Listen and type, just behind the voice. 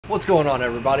What's going on,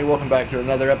 everybody? Welcome back to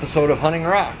another episode of Hunting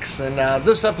Rocks. And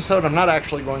this episode, I'm not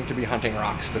actually going to be hunting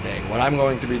rocks today. What I'm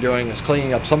going to be doing is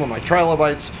cleaning up some of my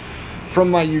trilobites from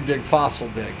my U-Dig fossil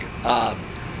dig.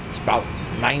 It's about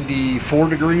 94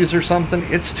 degrees or something.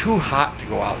 It's too hot to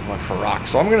go out and look for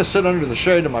rocks. So I'm going to sit under the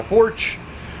shade of my porch,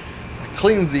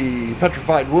 clean the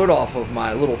petrified wood off of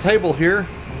my little table here.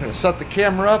 I'm going to set the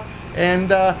camera up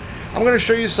and I'm going to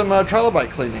show you some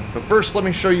trilobite cleaning. But first, let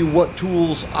me show you what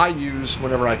tools I use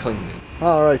whenever I clean these.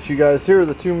 Alright, you guys, here are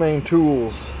the two main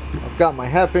tools. I've got my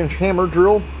 1/2-inch hammer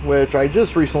drill, which I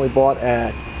just recently bought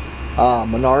at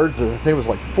Menards. I think it was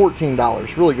like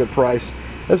 $14. Really good price.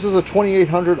 This is a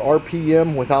 2800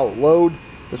 RPM without load.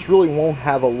 This really won't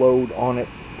have a load on it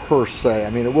per se. I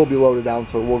mean, it will be loaded down,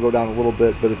 so it will go down a little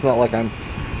bit, but it's not like I'm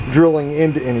drilling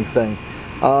into anything.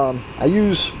 I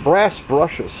use brass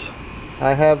brushes.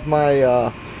 I have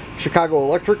my Chicago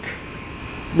Electric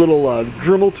little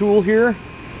Dremel tool here.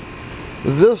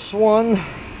 This one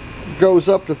goes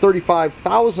up to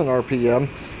 35,000 RPM.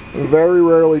 Very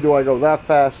rarely do I go that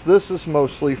fast. This is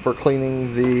mostly for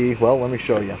cleaning the, well, let me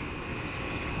show you.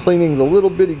 Cleaning the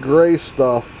little bitty gray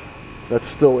stuff that's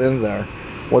still in there.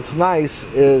 What's nice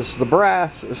is the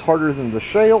brass is harder than the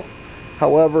shale.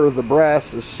 However, the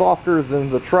brass is softer than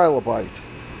the trilobite.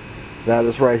 That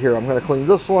is right here. I'm going to clean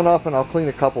this one up and I'll clean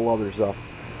a couple others up.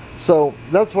 So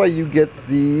that's why you get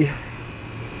the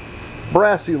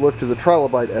brassy look to the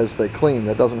trilobite as they clean.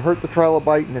 That doesn't hurt the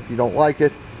trilobite, and if you don't like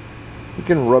it, you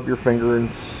can rub your finger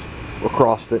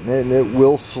across it and it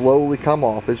will slowly come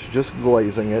off. It's just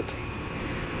glazing it.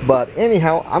 But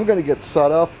anyhow, I'm going to get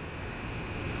set up.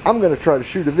 I'm going to try to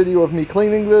shoot a video of me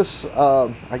cleaning this.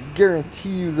 I guarantee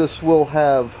you this will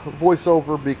have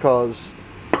voiceover because,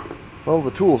 well,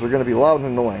 the tools are going to be loud and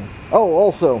annoying. Oh,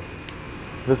 also,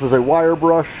 this is a wire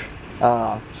brush,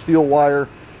 steel wire.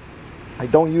 I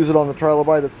don't use it on the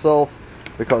trilobite itself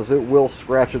because it will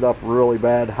scratch it up really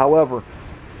bad. However,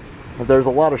 if there's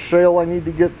a lot of shale I need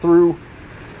to get through,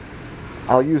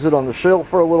 I'll use it on the shale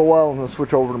for a little while and then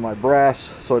switch over to my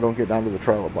brass so I don't get down to the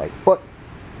trilobite. But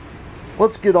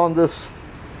let's get on this.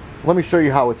 Let me show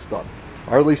you how it's done,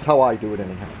 or at least how I do it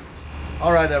anyhow.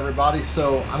 Alright, everybody,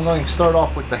 so I'm going to start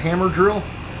off with the hammer drill,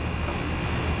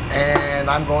 and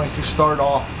I'm going to start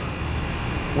off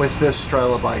with this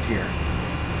trilobite here.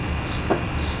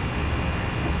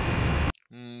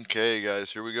 Okay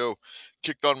guys, here we go.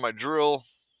 Kicked on my drill,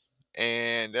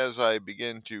 and as I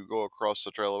begin to go across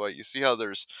the trilobite, you see how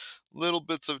there's little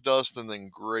bits of dust and then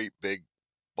great big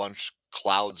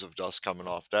clouds of dust coming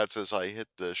off. That's as I hit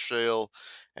the shale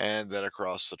and then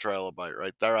across the trilobite.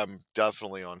 Right there, I'm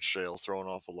definitely on shale, throwing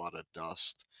off a lot of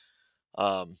dust.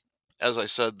 Um, as I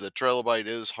said, the trilobite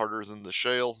is harder than the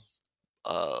shale.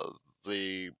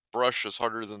 The brush is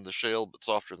harder than the shale, but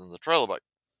softer than the trilobite.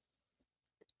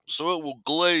 So it will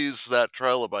glaze that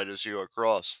trilobite as you go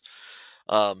across.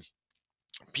 Um,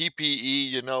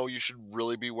 PPE, you should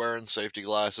really be wearing safety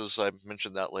glasses. I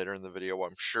mentioned that later in the video,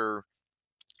 I'm sure.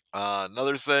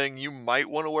 Another thing, you might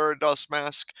want to wear a dust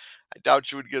mask. I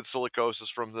doubt you would get silicosis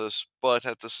from this, but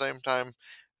at the same time,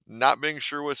 not being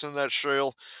sure what's in that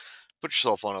shale, put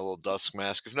yourself on a little dust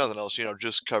mask. If nothing else,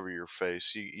 just cover your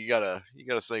face. You gotta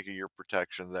think of your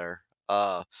protection there.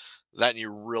 That, and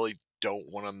you really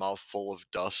don't want a mouthful of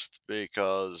dust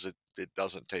because it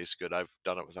doesn't taste good. I've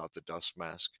done it without the dust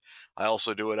mask. I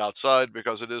also do it outside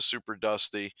because it is super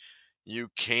dusty. You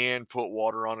can put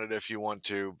water on it if you want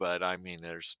to, but I mean,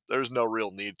 there's no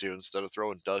real need to. Instead of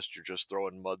throwing dust, you're just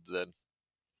throwing mud then.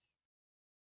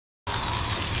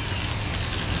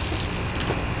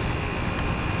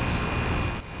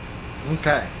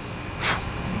 Okay.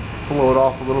 Blow it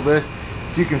off a little bit.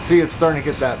 So you can see it's starting to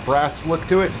get that brass look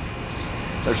to it.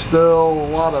 There's still a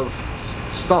lot of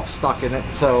stuff stuck in it,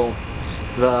 so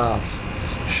the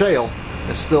shale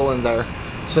is still in there.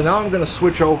 So now I'm going to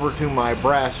switch over to my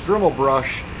brass Dremel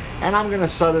brush, and I'm going to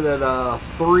set it at a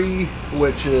 3,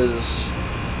 which is,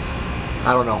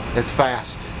 I don't know, it's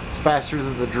fast. It's faster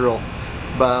than the drill.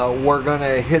 But we're going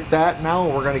to hit that now.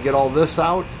 We're going to get all this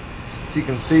out. So you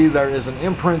can see there is an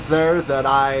imprint there that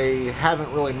I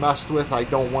haven't really messed with. I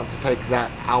don't want to take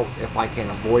that out if I can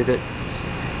avoid it.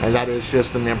 And that is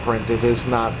just an imprint. It is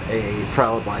not a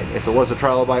trilobite. If it was a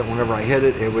trilobite, whenever I hit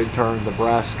it, it would turn the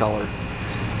brass color.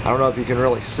 I don't know if you can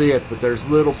really see it, but there's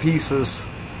little pieces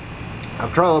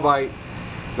of trilobite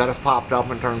that have popped up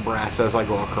and turned brass as I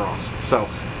go across. So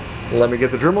let me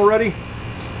get the Dremel ready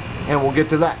and we'll get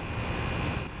to that.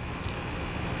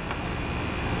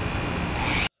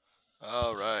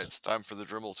 Alright, it's time for the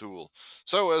Dremel tool.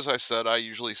 So as I said, I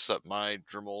usually set my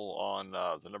Dremel on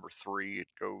the number 3. It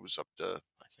goes up to,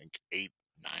 I think, 8,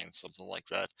 something like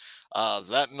that.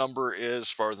 That number is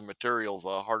for the material.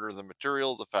 The harder the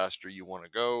material, the faster you want to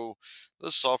go.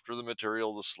 The softer the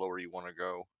material, the slower you want to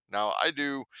go. Now, I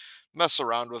do mess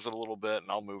around with it a little bit, and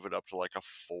I'll move it up to like a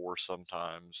 4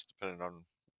 sometimes, depending on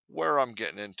where I'm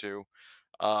getting into.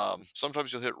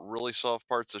 Sometimes you'll hit really soft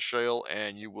parts of shale,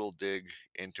 and you will dig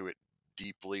into it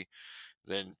deeply.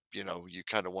 Then, you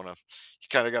kind of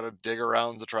got to dig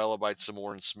around the trilobites some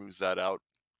more and smooth that out.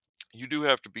 You do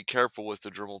have to be careful with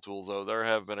the Dremel tool, though. There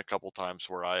have been a couple times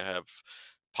where I have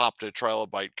popped a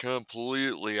trilobite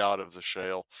completely out of the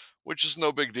shale, which is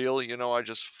no big deal. I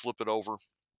just flip it over.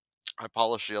 I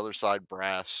polish the other side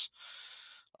brass,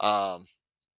 um,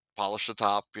 polish the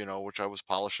top, which I was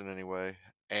polishing anyway,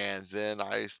 and then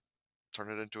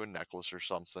turn it into a necklace or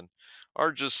something,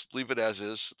 or just leave it as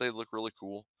is. They look really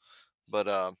cool. But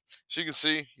so you can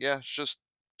see, yeah, it's just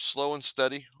slow and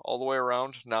steady all the way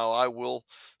around. Now I will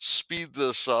speed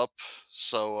this up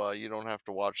so you don't have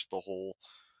to watch the whole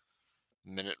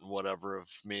minute and whatever of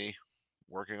me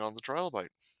working on the trilobite.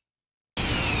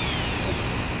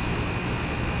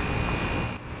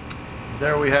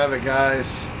 There we have it,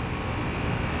 guys.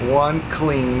 One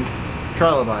cleaned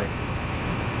trilobite.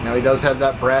 Now he does have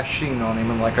that brass sheen on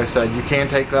him, and like I said, you can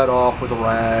take that off with a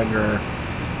rag or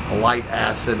a light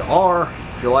acid, or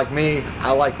if you're like me,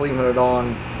 I like leaving it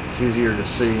on. It's easier to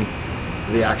see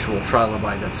the actual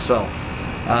trilobite itself.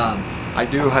 I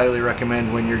do highly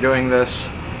recommend, when you're doing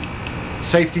this,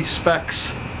 safety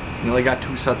specs. You only got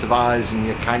 2 sets of eyes, and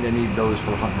you kind of need those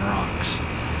for hunting rocks.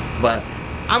 But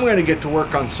I'm going to get to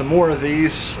work on some more of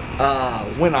these.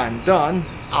 When I'm done,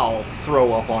 I'll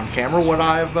throw up on camera what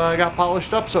I've got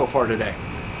polished up so far today.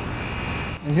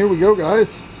 And here we go,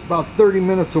 guys. About 30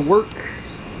 minutes of work.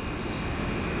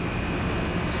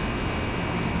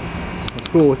 What's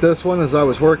cool with this one, as I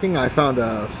was working, I found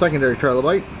a secondary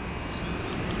trilobite.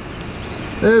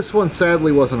 This one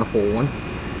sadly wasn't a full one.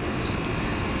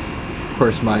 Of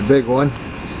course, my big one,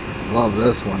 love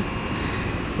this one.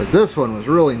 But this one was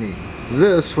really neat.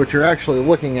 This, what you're actually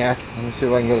looking at, let me see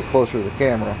if I can get it closer to the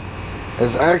camera,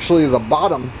 is actually the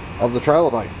bottom of the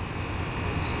trilobite.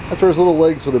 That's where his little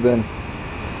legs would have been.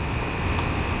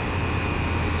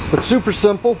 But super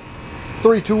simple.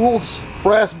 3 tools,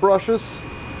 brass brushes,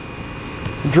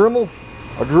 Dremel,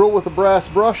 a drill with a brass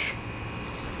brush.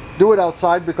 Do it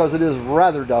outside because it is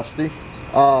rather dusty.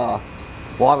 While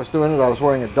I was doing it, I was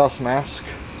wearing a dust mask.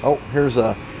 Oh, here's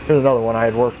another one I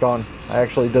had worked on. I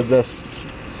actually did this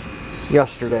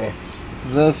yesterday.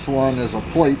 This one is a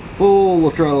plate full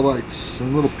of trilobites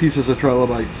and little pieces of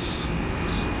trilobites.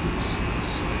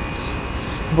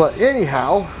 But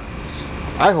anyhow,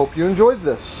 I hope you enjoyed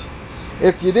this.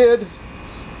 If you did,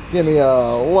 give me a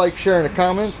like, share, and a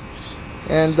comment.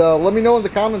 And let me know in the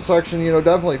comment section,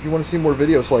 definitely, if you want to see more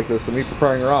videos like this of me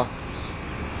preparing rock.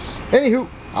 Anywho,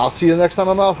 I'll see you next time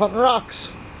I'm out hunting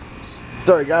rocks.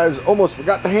 Sorry guys, almost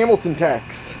forgot the Hamilton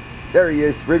text. There he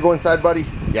is. Ready to go inside, buddy?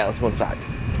 Yeah, let's go inside.